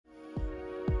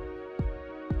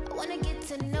wanna get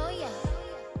to know ya.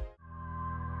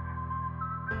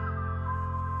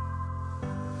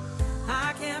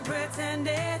 I can't pretend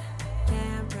it,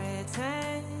 can't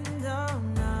pretend, oh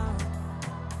no.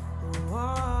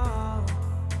 Whoa.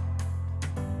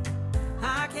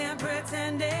 I can't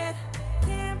pretend it,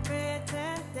 can't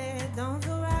pretend it. Don't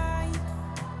feel right,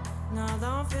 no,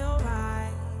 don't feel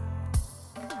right.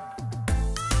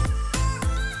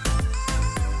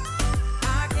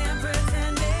 I can't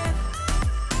pretend it,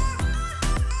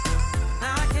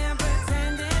 I can't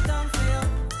pretend it. Don't feel,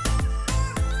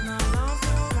 no, don't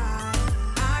feel right.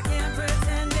 I can't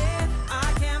pretend it,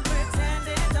 I can't pretend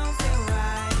it. Don't feel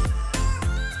right.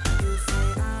 You say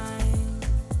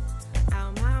I'm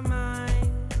out my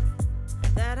mind,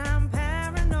 that I'm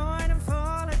paranoid and full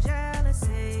of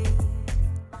jealousy,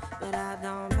 but I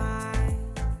don't buy.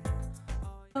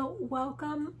 So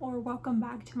welcome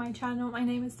back to my channel. My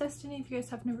name is Destiny if you guys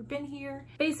have never been here.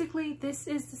 Basically, this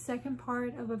is the second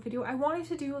part of a video. I wanted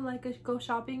to do like a go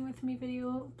shopping with me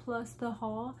video plus the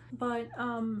haul, but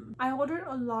I ordered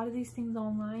a lot of these things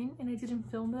online and I didn't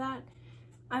film that.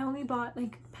 I only bought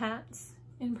like pants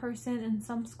in person and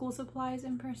some school supplies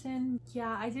in person.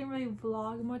 Yeah, I didn't really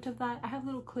vlog much of that. I have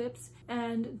little clips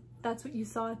and that's what you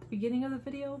saw at the beginning of the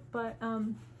video, but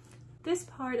this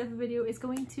part of the video is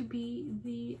going to be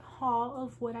the haul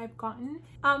of what I've gotten.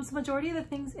 So majority of the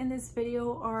things in this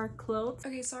video are clothes.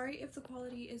 Okay, sorry if the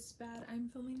quality is bad. I'm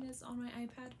filming this on my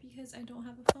iPad because I don't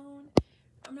have a phone.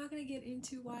 I'm not gonna get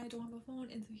into why I don't have a phone.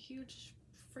 It's a huge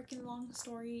freaking long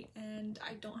story and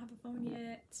I don't have a phone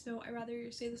yet. So I'd rather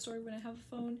say the story when I have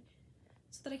a phone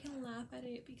so that I can laugh at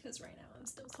it, because right now I'm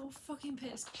still so fucking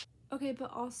pissed. Okay,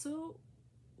 but also,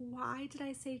 why did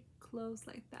I say clothes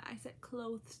like that? I said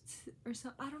clothes or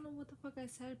something. I don't know what the fuck I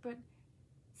said, but it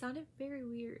sounded very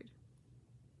weird.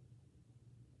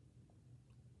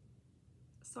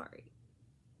 Sorry.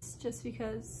 It's just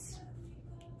because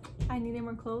I needed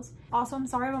more clothes. Also, I'm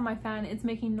sorry about my fan. It's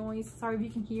making noise. Sorry if you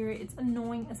can hear it. It's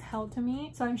annoying as hell to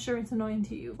me, so I'm sure it's annoying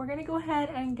to you. We're gonna go ahead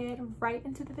and get right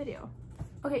into the video.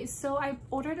 Okay, so I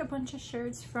ordered a bunch of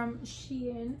shirts from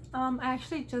Shein. I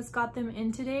actually just got them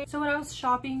in today. So when I was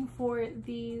shopping for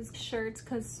these shirts,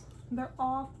 because they're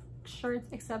all shirts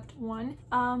except one,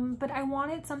 but I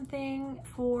wanted something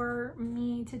for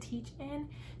me to teach in.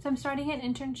 So I'm starting an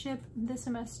internship this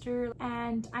semester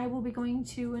and I will be going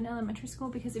to an elementary school,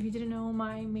 because if you didn't know,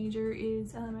 my major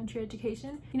is elementary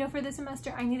education. You know, for this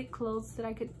semester I needed clothes that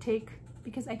I could take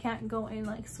because I can't go in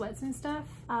like sweats and stuff.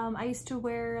 I used to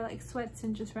wear like sweats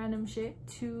and just random shit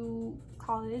to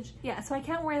college. Yeah, so I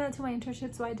can't wear that to my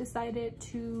internship, so I decided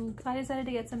to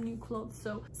get some new clothes.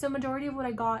 So majority of what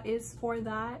I got is for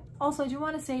that. Also, I do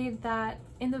want to say that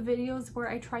in the videos where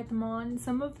I tried them on,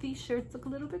 some of these shirts look a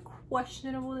little bit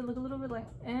questionable. They look a little bit like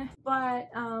eh,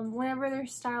 but whenever they're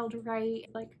styled right,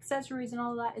 like accessories and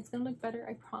all that, it's gonna look better,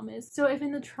 I promise. So if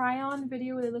in the try on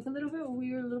video they look a little bit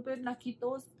weird, a little bit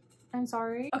naquitos, I'm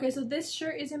sorry. Okay, so this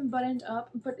shirt isn't buttoned up,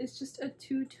 but it's just a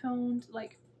two-toned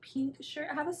like pink shirt.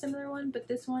 I have a similar one, but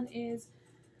this one is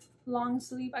long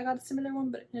sleeve. I got a similar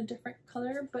one but in a different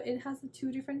color, but it has the two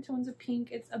different tones of pink.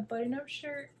 It's a button-up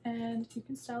shirt and you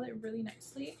can style it really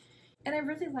nicely. And I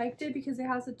really liked it because it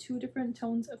has the two different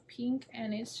tones of pink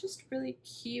and it's just really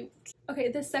cute. Okay,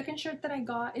 the second shirt that I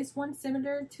got is one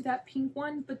similar to that pink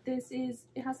one, but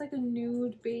it has like a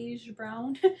nude beige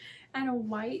brown and a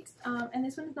white. And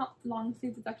this one is not long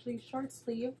sleeve, it's actually short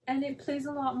sleeve. And it plays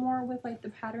a lot more with like the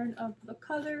pattern of the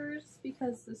colors,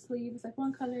 because the sleeve is like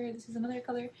one color, this is another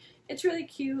color. It's really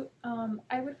cute.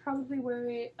 I would probably wear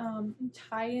it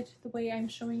tied the way I'm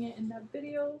showing it in that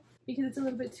video, because it's a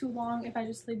little bit too long if I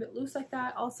just leave it loose like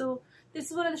that. Also, this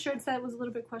is one of the shirts that was a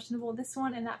little bit questionable. This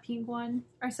one and that pink one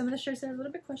are some of the shirts that are a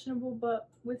little bit questionable, but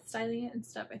with styling it and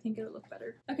stuff, I think it'll look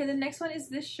better. Okay, the next one is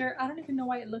this shirt. I don't even know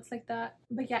why it looks like that,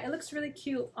 but yeah, it looks really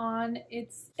cute on.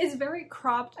 It's very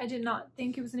cropped. I did not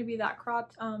think it was going to be that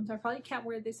cropped, so I probably can't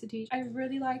wear this to teach. I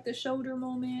really like the shoulder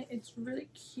moment. It's really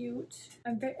cute.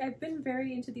 I've been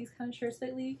very into these kind of shirts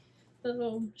lately, the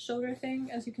little shoulder thing,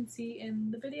 as you can see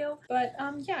in the video. But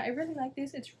yeah, I really like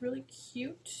this. It's really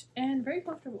cute and very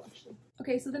comfortable actually.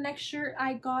 Okay, so the next shirt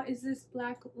I got is this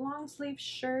black long sleeve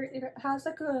shirt. It has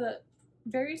like a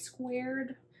very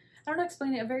squared, I don't know how to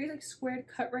explain it, a very like squared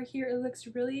cut right here. It looks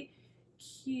really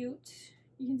cute.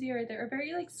 You can see right there, a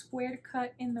very like squared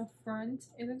cut in the front.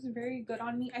 It looks very good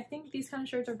on me. I think these kind of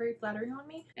shirts are very flattering on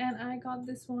me, and I got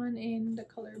this one in the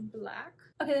color black.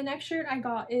 Okay, the next shirt I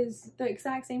got is the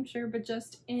exact same shirt but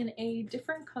just in a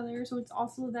different color. So it's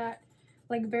also that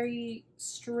like very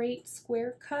straight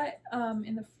square cut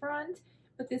in the front,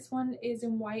 but this one is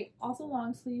in white, also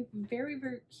long sleeve, very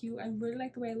cute. I really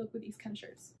like the way I look with these kind of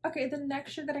shirts. Okay, the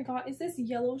next shirt that I got is this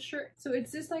yellow shirt. So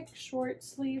it's this like short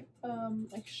sleeve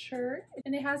like shirt,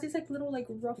 and it has these like little like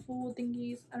ruffle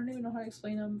thingies. I don't even know how to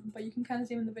explain them, but you can kind of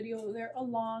see them in the video. They're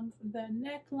along the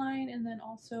neckline and then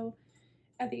also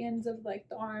at the ends of like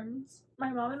the arms. My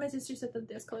mom and my sister said that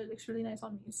this color looks really nice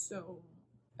on me, so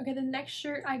okay. The next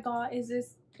shirt I got is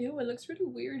this, ew, it looks really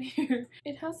weird here.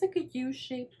 It has like a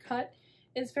U-shaped cut.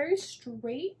 It's very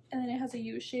straight and then it has a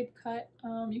U-shaped cut.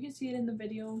 You can see it in the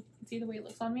video. You can see the way it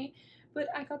looks on me. But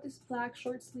I got this black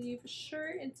short sleeve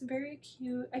shirt. It's very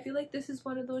cute. I feel like this is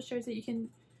one of those shirts that you can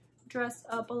dress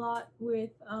up a lot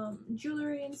with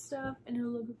jewelry and stuff, and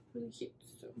it'll look really cute.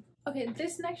 So okay,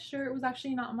 this next shirt was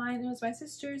actually not mine. It was my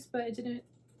sister's, but it didn't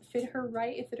fit her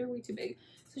right. It fit her way too big,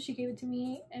 so she gave it to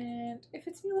me, and it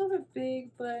fits me a little bit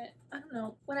big, but I don't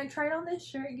know. When I tried on this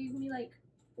shirt, it gave me like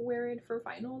wear it for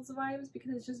finals vibes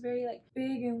because it's just very like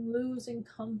big and loose and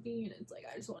comfy, and it's like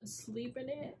I just want to sleep in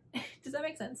it. Does that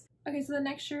make sense? Okay, so the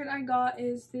next shirt I got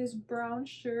is this brown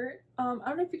shirt. I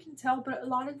don't know if you can tell, but a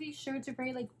lot of these shirts are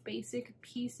very like basic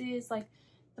pieces, like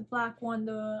the black one,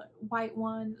 the white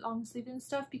one, long sleeve and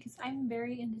stuff, because I'm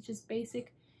very into just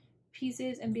basic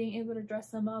pieces and being able to dress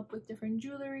them up with different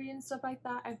jewelry and stuff like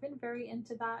that. I've been very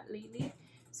into that lately.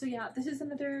 So yeah, this is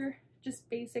another just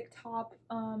basic top.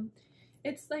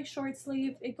 It's like short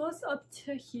sleeve. It goes up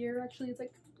to here. Actually, it's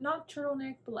like not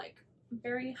turtleneck, but like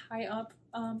very high up.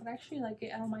 But I actually like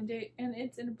it. I don't mind it, and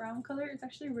it's in a brown color. It's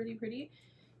actually really pretty,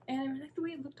 and I really like the way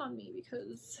it looked on me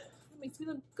because it makes me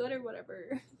look good or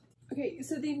whatever. Okay,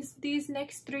 so these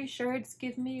next three shirts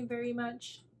give me very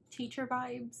much teacher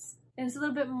vibes. And it's a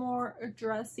little bit more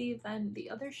dressy than the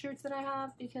other shirts that I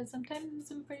have because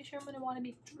sometimes I'm pretty sure I'm gonna want to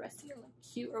be dressy or like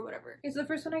cute or whatever. Okay, so the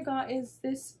first one I got is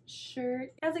this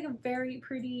shirt. It has like a very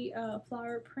pretty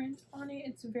flower print on it.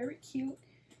 It's very cute,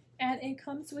 and it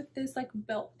comes with this like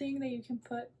belt thing that you can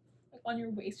put like on your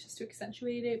waist just to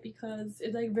accentuate it because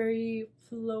it's like very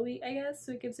flowy, I guess.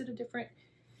 So it gives it a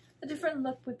different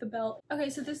look with the belt. Okay,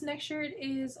 so this next shirt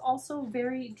is also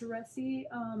very dressy.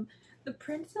 The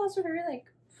print is also very like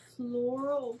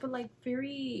floral, but like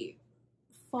very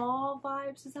fall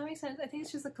vibes. Does that make sense? I think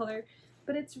it's just the color,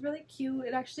 but it's really cute.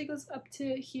 It actually goes up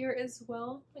to here as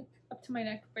well, like up to my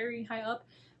neck, very high up,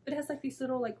 but it has like these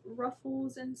little like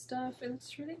ruffles and stuff. It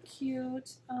looks really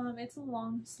cute. It's a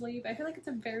long sleeve. I feel like it's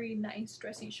a very nice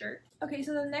dressy shirt. Okay,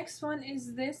 so the next one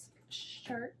is this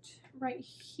shirt right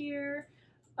here.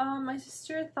 My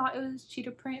sister thought it was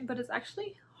cheetah print, but it's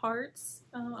actually hearts.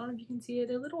 I don't know if you can see it.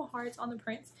 They're little hearts on the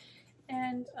prints,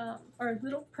 and or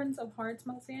little prints of hearts,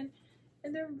 I'm saying,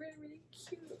 and they're really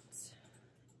cute.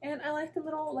 And I like the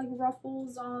little like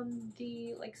ruffles on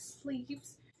the like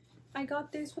sleeves. I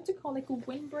got this, what's it called, like a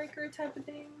windbreaker type of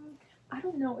thing. I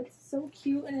don't know, it's so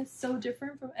cute and it's so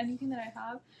different from anything that I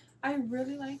have. I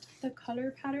really liked the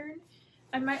color pattern.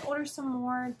 I might order some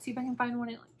more, see if I can find one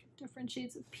in like different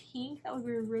shades of pink. That would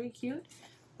be really cute.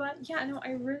 But yeah, no,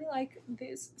 I really like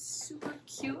this. Super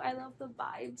cute. I love the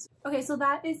vibes. Okay, so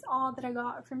that is all that I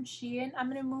got from Shein. I'm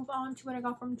gonna move on to what I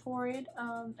got from Torrid.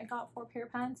 I got 4 pair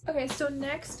of pants. Okay, so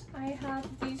next I have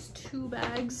these 2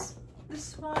 bags.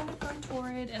 This one from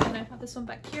Torrid, and then I have this one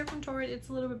back here from Torrid. It's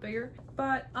a little bit bigger,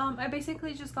 but I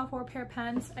basically just got 4 pair of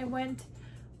pants. I went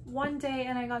one day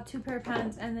and I got 2 pair of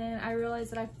pants, and then I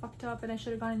realized that I fucked up and I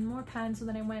should have gotten more pants, so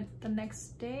then I went the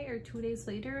next day or 2 days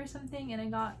later or something and I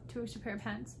got 2 extra pair of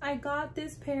pants. I got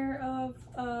this pair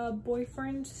of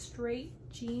boyfriend straight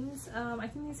jeans. I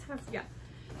think these have, yeah,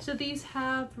 so these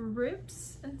have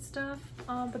rips and stuff,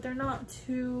 but they're not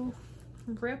too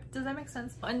ripped. Does that make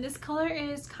sense? And this color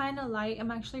is kind of light.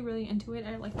 I'm actually really into it.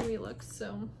 I like the way it looks.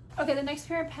 So okay, the next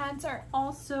pair of pants are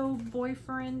also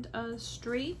boyfriend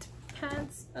straight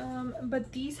pants,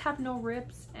 but these have no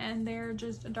rips and they're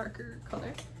just a darker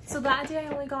color. So that day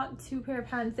I only got 2 pair of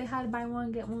pants. They had buy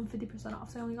one get one 50%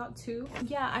 off, so I only got 2.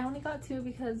 Yeah, I only got 2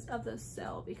 because of the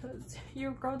sale, because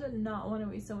your girl did not want to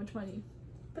waste so much money.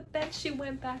 But then she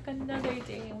went back another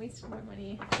day and wasted more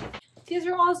money. These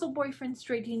are also boyfriend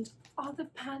straight jeans. All the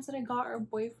pants that I got are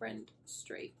boyfriend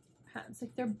straight pants,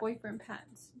 like they're boyfriend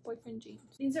pants, boyfriend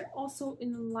jeans. These are also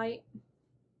in light.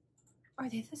 Are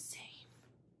they the same?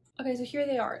 Okay, so here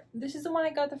they are. This is the one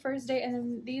I got the first day, and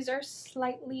then these are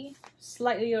slightly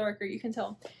darker, you can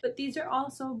tell. But these are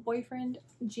also boyfriend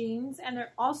jeans, and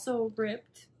they're also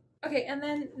ripped. Okay, and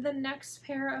then the next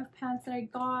pair of pants that I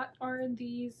got are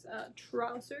these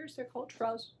trousers. They're called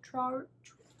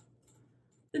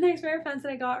the next pair of pants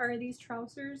that I got are these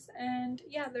trousers, and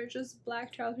yeah, they're just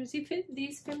black trousers. These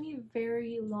fit me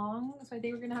very long, so I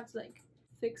think we're gonna have to like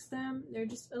fix them. They're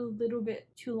just a little bit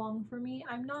too long for me.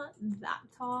 I'm not that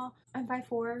tall. I'm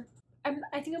 5'4".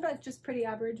 I think I'm like just pretty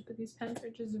average, but these pants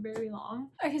are just very long.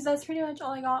 Okay, so that's pretty much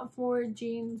all I got for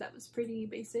jeans. That was pretty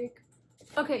basic.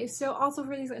 Okay, so also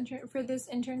for this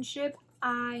internship,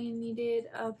 I needed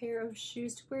a pair of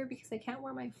shoes to wear because I can't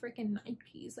wear my freaking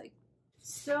Nikes. Like,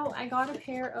 so I got a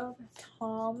pair of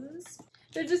Toms.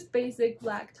 They're just basic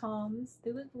black Toms.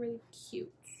 They look really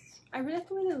cute. I really like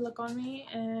the way they look on me,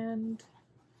 and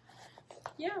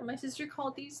yeah, my sister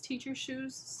called these teacher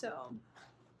shoes, so.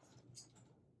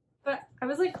 But I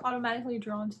was like automatically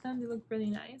drawn to them. They look really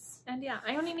nice. And yeah,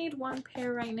 I only need one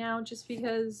pair right now just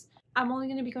because I'm only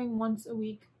going to be going once a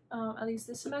week, at least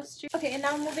this semester. Okay, and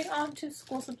now moving on to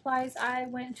school supplies. I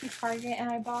went to Target and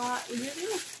I bought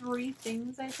literally 3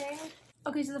 things, I think.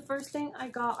 Okay, so the first thing I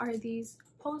got are these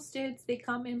Post-its. They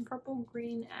come in purple,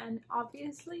 green, and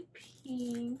obviously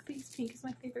pink because pink is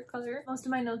my favorite color. Most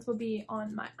of my notes will be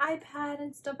on my iPad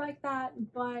and stuff like that,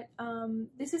 but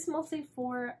this is mostly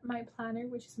for my planner,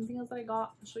 which is something else that I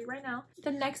got. I'll show you right now.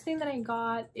 The next thing that I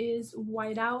got is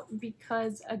whiteout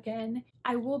because, again,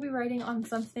 I will be writing on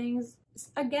some things,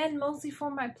 again, mostly for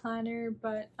my planner,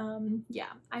 but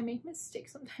yeah, I make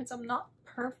mistakes sometimes. I'm not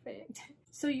perfect.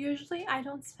 So usually I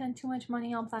don't spend too much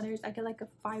money on planners. I get like a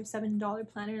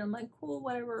 $5-7 planner and I'm like, cool,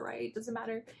 whatever, right? Doesn't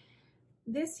matter.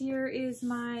 This year is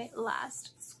my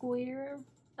last school year,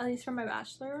 at least for my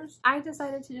bachelor's. I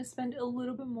decided to just spend a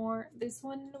little bit more. This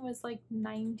one was like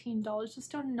 $19, so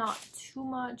still not too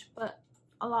much, but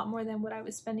a lot more than what I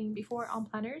was spending before on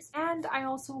planners. And I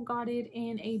also got it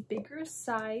in a bigger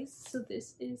size. So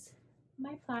this is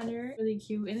my planner, really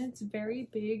cute, and it's very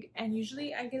big. And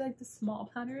usually I get like the small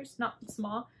planners, not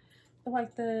small, but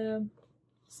like the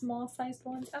small sized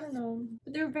ones. I don't know,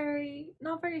 but they're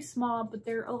not very small, but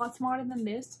they're a lot smaller than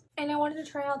this. And I wanted to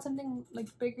try out something like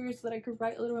bigger so that I could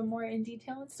write a little bit more in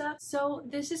detail and stuff. So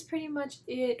this is pretty much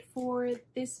it for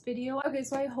this video. Okay,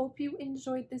 so I hope you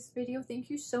enjoyed this video. Thank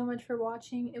you so much for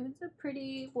watching. It was a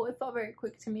pretty, well, it felt very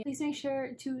quick to me. Please make sure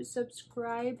to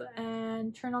subscribe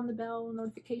and turn on the bell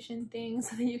notification thing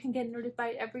so that you can get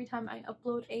notified every time I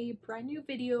upload a brand new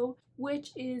video,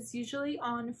 which is usually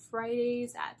on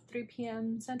Fridays at 3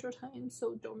 p.m. Central Time,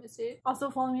 so don't miss it. Also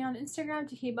follow me on Instagram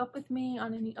to keep up with me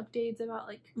on any updates about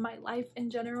like my life in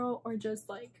general, or just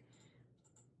like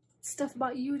stuff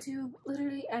about YouTube,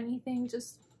 literally anything.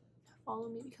 Just follow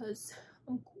me because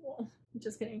I'm cool.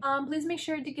 Just kidding. Please make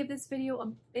sure to give this video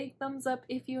a big thumbs up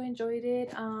if you enjoyed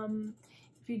it.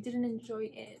 If you didn't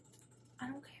enjoy it, I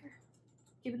don't care,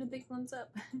 give it a big thumbs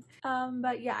up.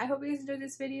 But yeah, I hope you guys enjoyed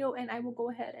this video, and I will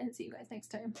go ahead and see you guys next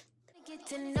time. Get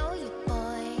to know you,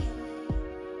 boy.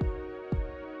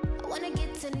 I wanna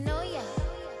get to know you.